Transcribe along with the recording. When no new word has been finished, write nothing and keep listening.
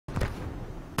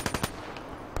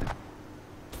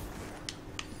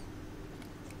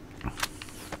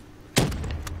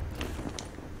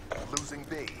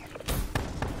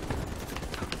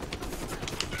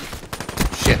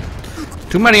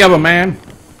Too many of them, man.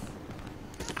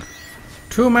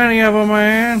 Too many of them,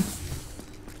 man.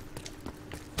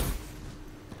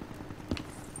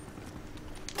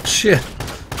 Shit.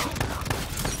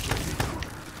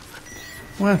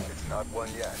 What? It's not one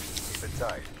yet. Keep it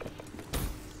tight.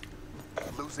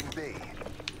 Losing B.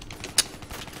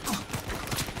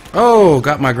 Oh,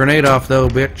 got my grenade off though,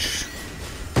 bitch.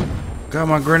 Got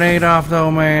my grenade off though,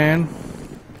 man.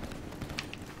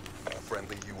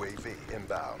 Friendly UAV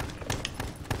inbound.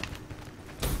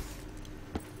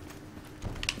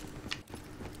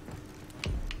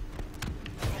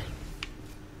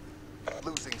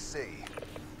 Losing C.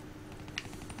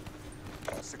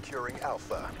 Securing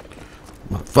Alpha.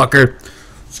 Motherfucker.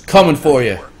 It's coming for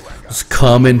you. It's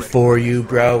coming for you,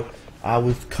 bro. I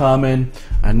was coming.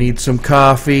 I need some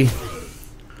coffee.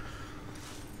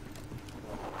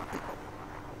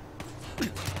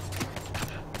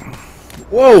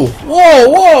 Whoa, whoa,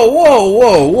 whoa, whoa,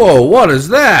 whoa, whoa. What is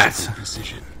that?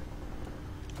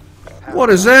 What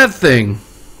is that thing?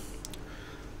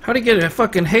 How'd he get a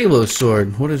fucking Halo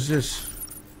sword? What is this?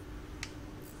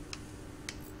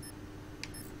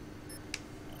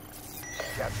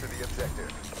 Capture the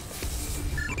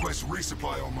objective. Request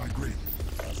resupply on my grid.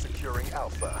 Securing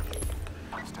Alpha.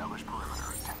 Establish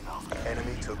perimeter at 10,000.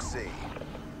 Enemy took C.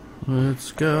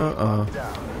 Let's go.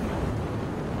 Down.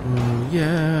 Oh,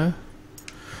 yeah.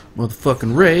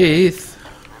 Motherfucking Wraith.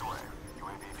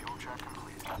 UAV fuel check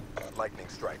complete. Lightning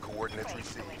strike coordinates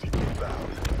received.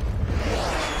 Inbound.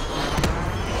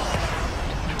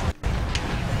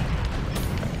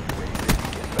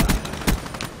 UAV inbound.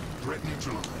 Threat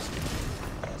neutralized.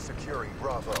 Securing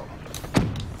Bravo.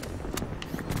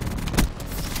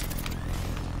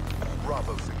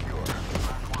 Bravo secure.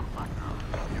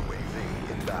 UAV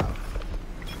inbound.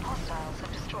 Hostiles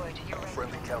have destroyed your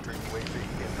Friendly counter UAV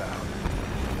inbound.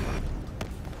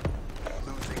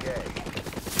 Losing A.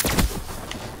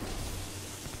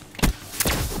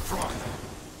 Front.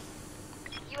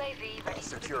 UAV ready.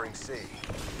 Securing C.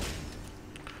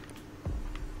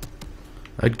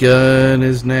 That gun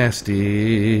is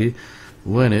nasty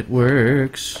when it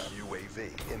works. UAV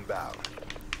inbound.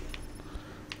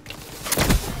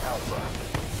 Alpha.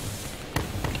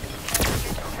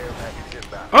 Care package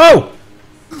inbound. Oh!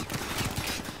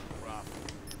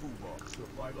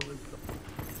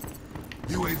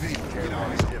 UAV. Care Get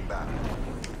on it. package inbound.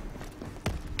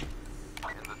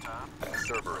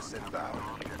 Cerberus inbound.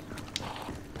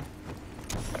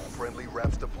 Friendly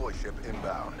Raps deploy ship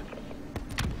inbound.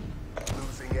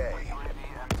 Losing A.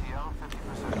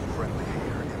 Friendly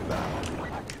air inbound.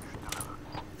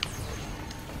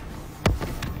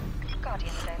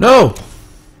 Guardian zone. No!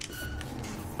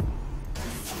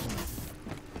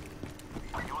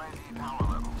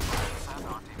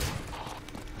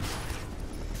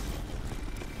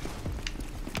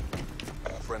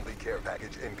 Friendly care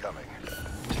package incoming.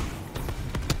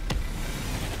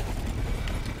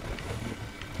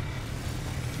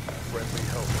 Friendly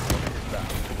health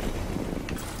inbound.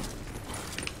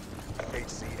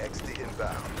 HCXD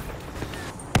inbound.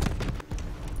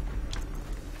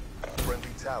 Friendly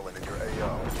Talon in your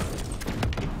AO.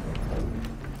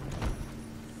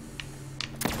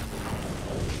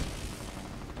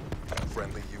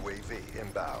 Friendly UAV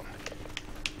inbound.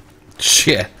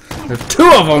 Shit. There's two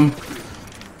of them.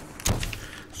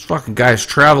 This fucking guy's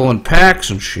traveling packs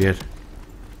and shit.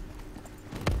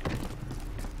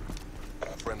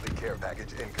 Friendly care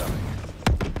package incoming.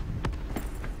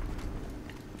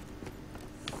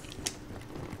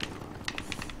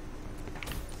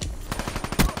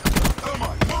 Come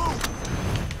on, move!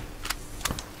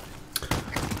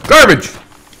 Garbage!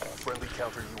 Friendly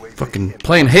counter UAV Fucking inbound.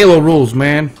 playing Halo rules,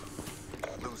 man.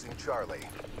 Losing Charlie.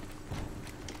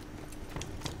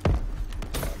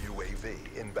 UAV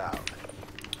inbound.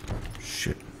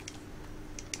 Shit.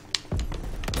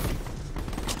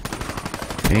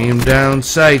 Aim down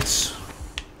sights.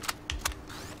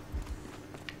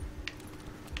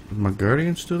 Is my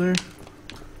Guardian still there?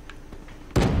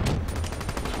 Looking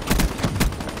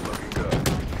good.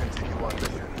 Continue on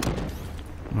mission.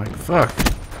 I'm like, fuck.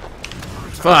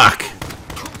 Fuck.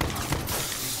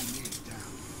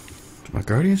 Is my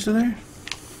Guardian still there?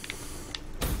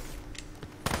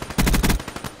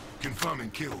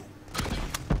 Confirming kill.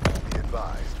 Be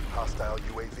advised. Hostile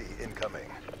UAV incoming.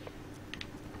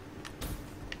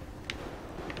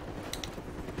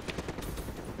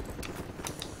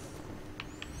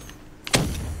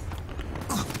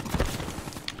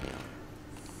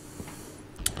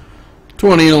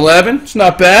 $20-11. It's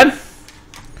not bad.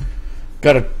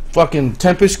 Got a fucking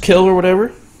Tempest kill or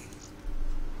whatever.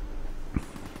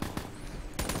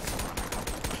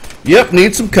 Yep,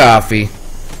 need some coffee.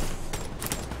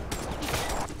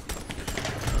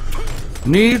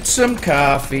 Need some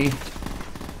coffee.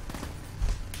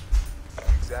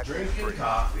 Exactly. Drinking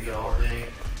coffee all day.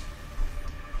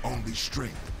 Only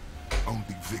strength,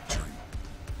 only victory.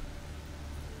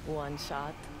 One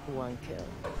shot, one kill.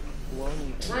 Won't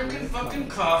even Drinking lose fucking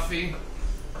money. coffee.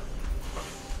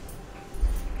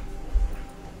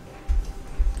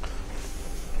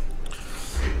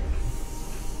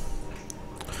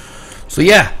 So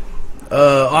yeah,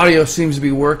 audio seems to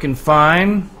be working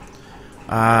fine.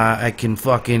 I can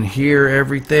fucking hear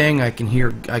everything. I can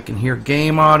hear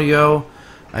game audio.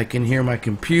 I can hear my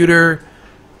computer.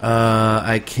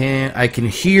 I can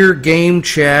hear game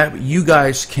chat. You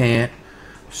guys can't.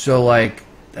 So like,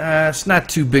 it's not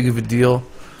too big of a deal.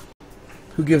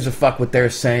 Who gives a fuck what they're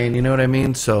saying? You know what I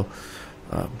mean? So,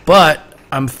 but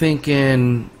I'm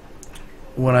thinking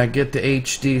when I get to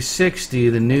HD 60,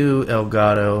 the new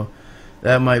Elgato,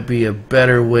 that might be a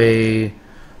better way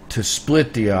to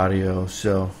split the audio.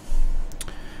 So,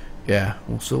 yeah.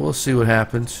 So we'll see what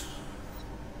happens.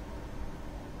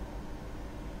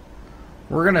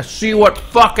 We're gonna see what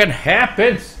fucking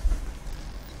happens.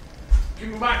 Give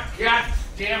me my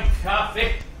goddamn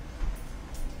coffee.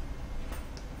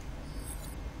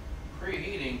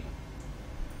 Preheating.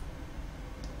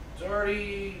 It's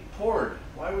already poured.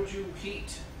 Why would you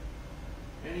heat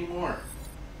anymore?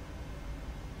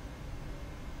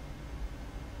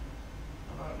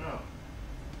 How about no?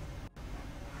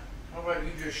 How about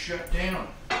you just shut down?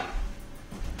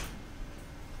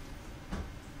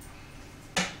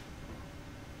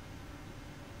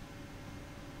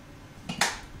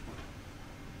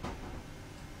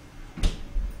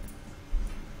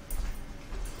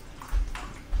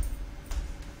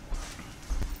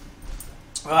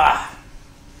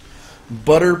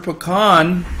 Butter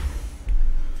pecan.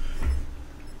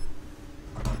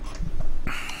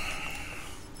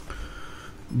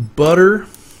 Butter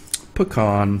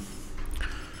pecan.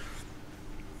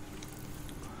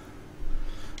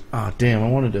 Ah, damn, I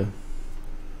wanted to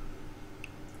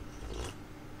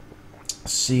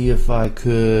see if I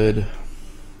could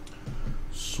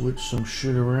switch some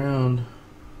shit around.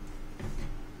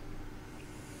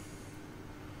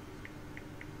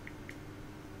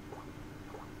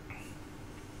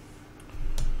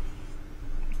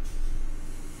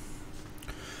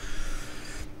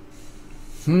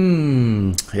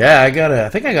 Yeah, I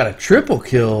think I got a triple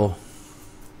kill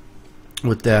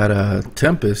with that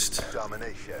Tempest.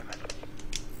 Domination.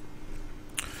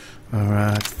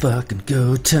 Alright, it's fucking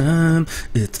go time.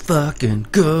 It's fucking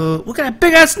go. Look at that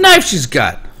big ass knife she's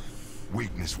got.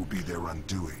 Weakness will be their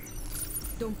undoing.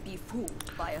 Don't be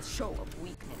fooled by a show of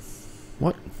weakness.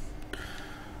 What?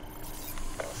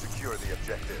 Secure the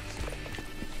objectives.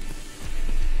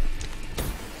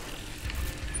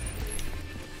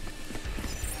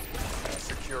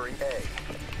 Securing A.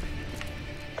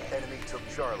 Enemy took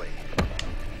Charlie.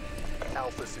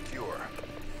 Alpha secure.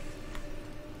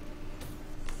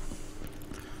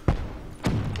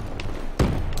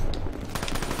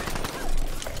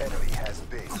 Enemy has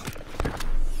B.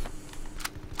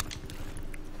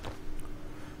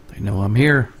 They know I'm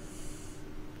here.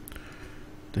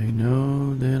 They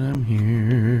know that I'm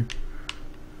here.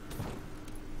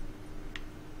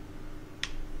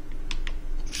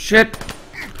 Shit!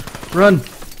 Run!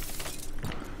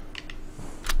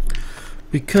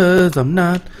 Because I'm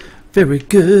not very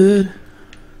good.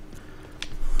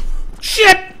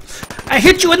 Shit! I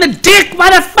hit you in the dick,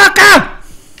 motherfucker!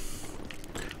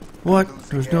 What?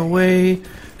 There's no way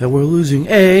that we're losing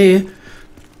A.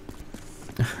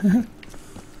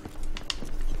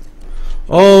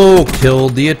 Oh,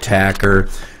 killed the attacker.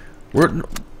 We're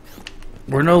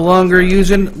no longer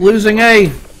losing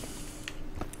A.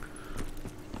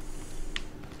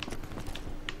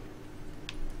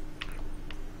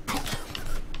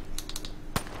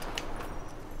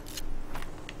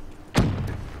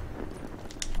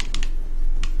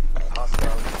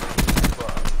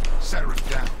 Seraph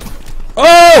down.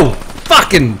 Oh!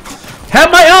 Fucking! Have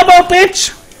my elbow,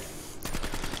 bitch!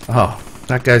 Oh,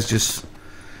 that guy's just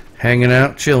hanging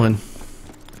out, chilling.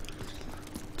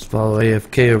 Let's follow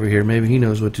AFK over here. Maybe he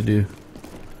knows what to do.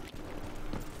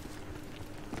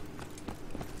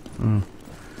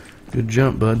 Good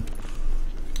jump, bud.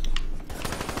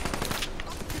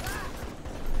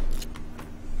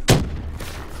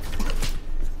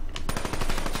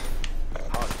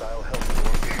 Hostile health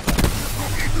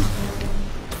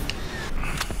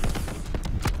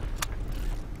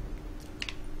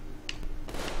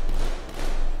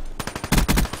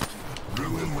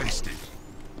Ruin wasted.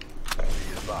 Be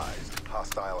advised.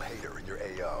 Hostile hater in your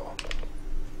AO.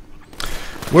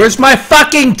 Where's my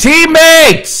fucking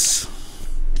teammates?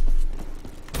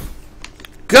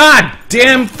 God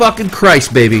damn fucking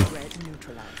Christ, baby. Red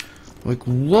neutralized. Like,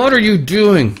 what are you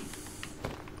doing?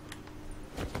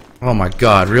 Oh my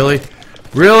God, really?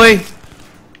 Really?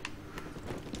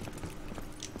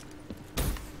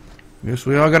 Guess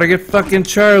we all gotta get fucking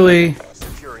Charlie.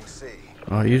 Securing C.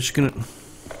 Oh, you're just gonna...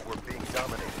 We're being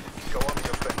dominated. Go on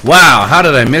the offensive. Wow, how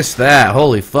did I miss that?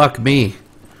 Holy fuck me.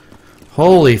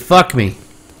 Holy fuck me.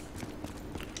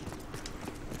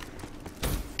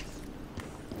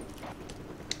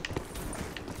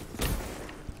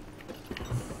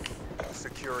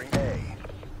 Securing A.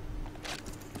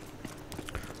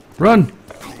 Run. Be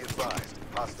advised.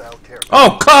 Hostile care.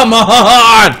 Oh, come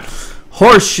on!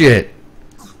 Horseshit.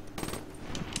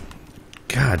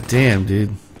 God damn,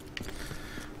 dude.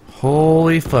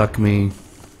 Holy fuck me.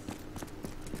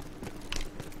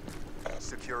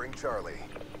 Securing Charlie.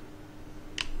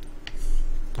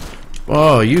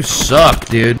 Oh, you suck,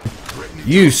 dude.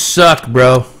 You suck,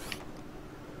 bro.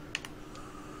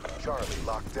 Charlie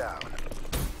locked down.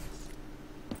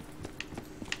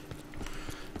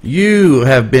 You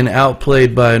have been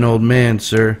outplayed by an old man,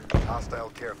 sir. Hostile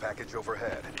care package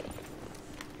overhead.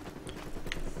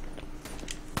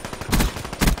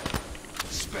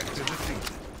 Spectre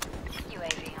defeated.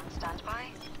 UAV on standby.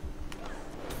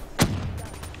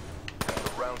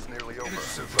 The round's nearly over.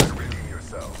 Innocent Try to redeem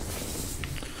yourself.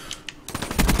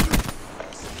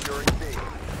 Securing B.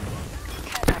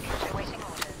 Care package awaiting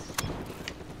orders.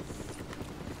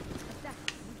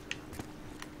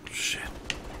 Shit.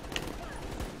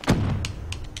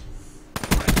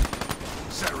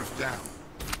 Seraph down.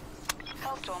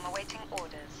 Hellstorm awaiting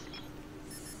orders.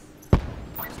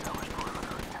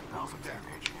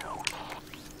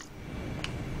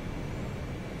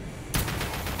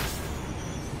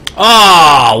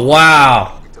 Oh,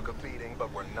 wow. We took a beating,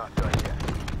 but we're not done yet.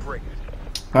 Bring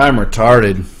it. I'm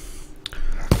retarded.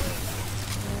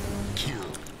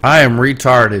 I am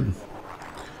retarded.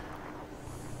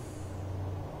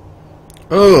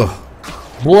 Ugh.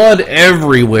 Blood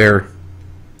everywhere.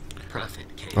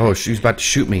 Oh, she's about to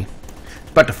shoot me.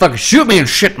 About to fucking shoot me and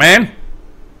shit, man.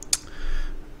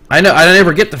 I know, I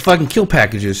never get the fucking kill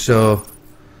packages, so...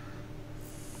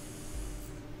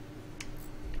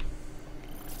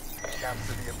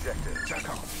 Capture the objective. Attack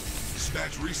on.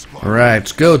 Dispatch respawn. Alright,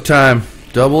 it's go time.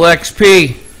 Double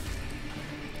XP.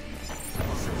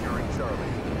 Securing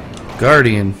Charlie.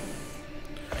 Guardian.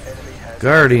 Enemy has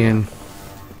Guardian.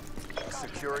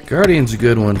 securing. Guardian's a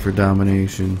good one for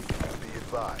domination. Be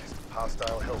advised.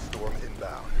 Hostile Hellstorm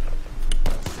inbound.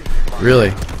 Seek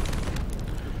Really?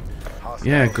 Hostile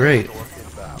Yeah, great.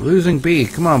 Hellstorm inbound. Losing B.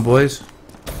 Come on, boys.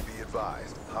 Be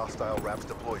advised. Hostile RAPS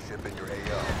deploy ship in your AO.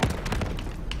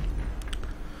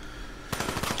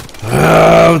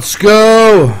 Let's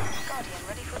go. Guardian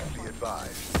ready for Be deployment.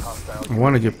 advised. Hostile I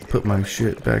want to UAV put my incoming.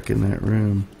 shit back in that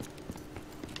room.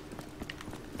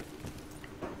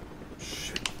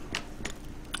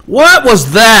 What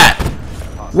was that?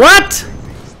 What?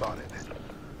 UAV spotted.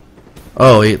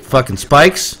 Oh, it fucking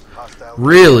spikes? Hostile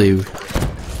Really?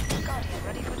 Guardian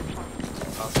ready for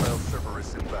deployment. Hostile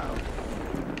Cerberus inbound.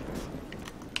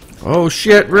 Oh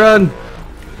shit, run! Be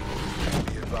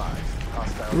advised.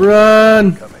 Hostile Run!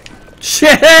 incoming.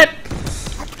 Shit! Guardian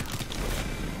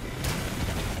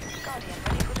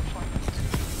ready for deployment.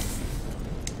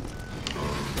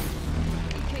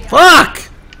 Fuck!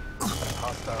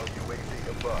 Hostile UAV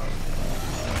above.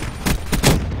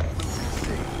 Losing C.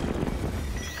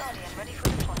 Guardian ready for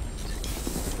deployment.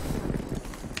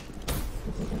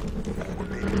 We're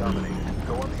being dominated.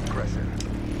 Go on the aggression.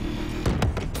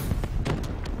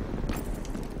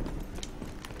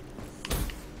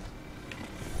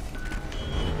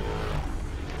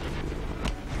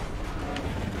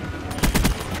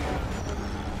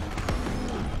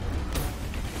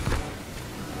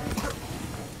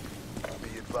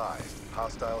 Be advised.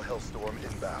 Hostile Hellstorm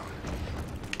inbound.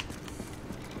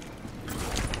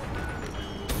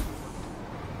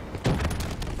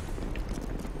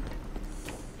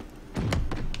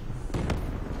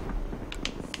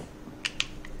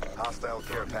 Hostile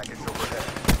care package overhead.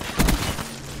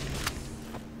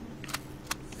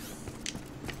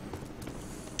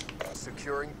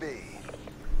 Securing B.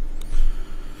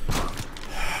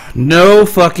 No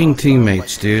fucking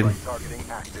teammates, dude. Targeting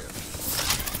active.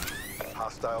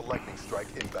 Hostile lightning strike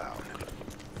inbound.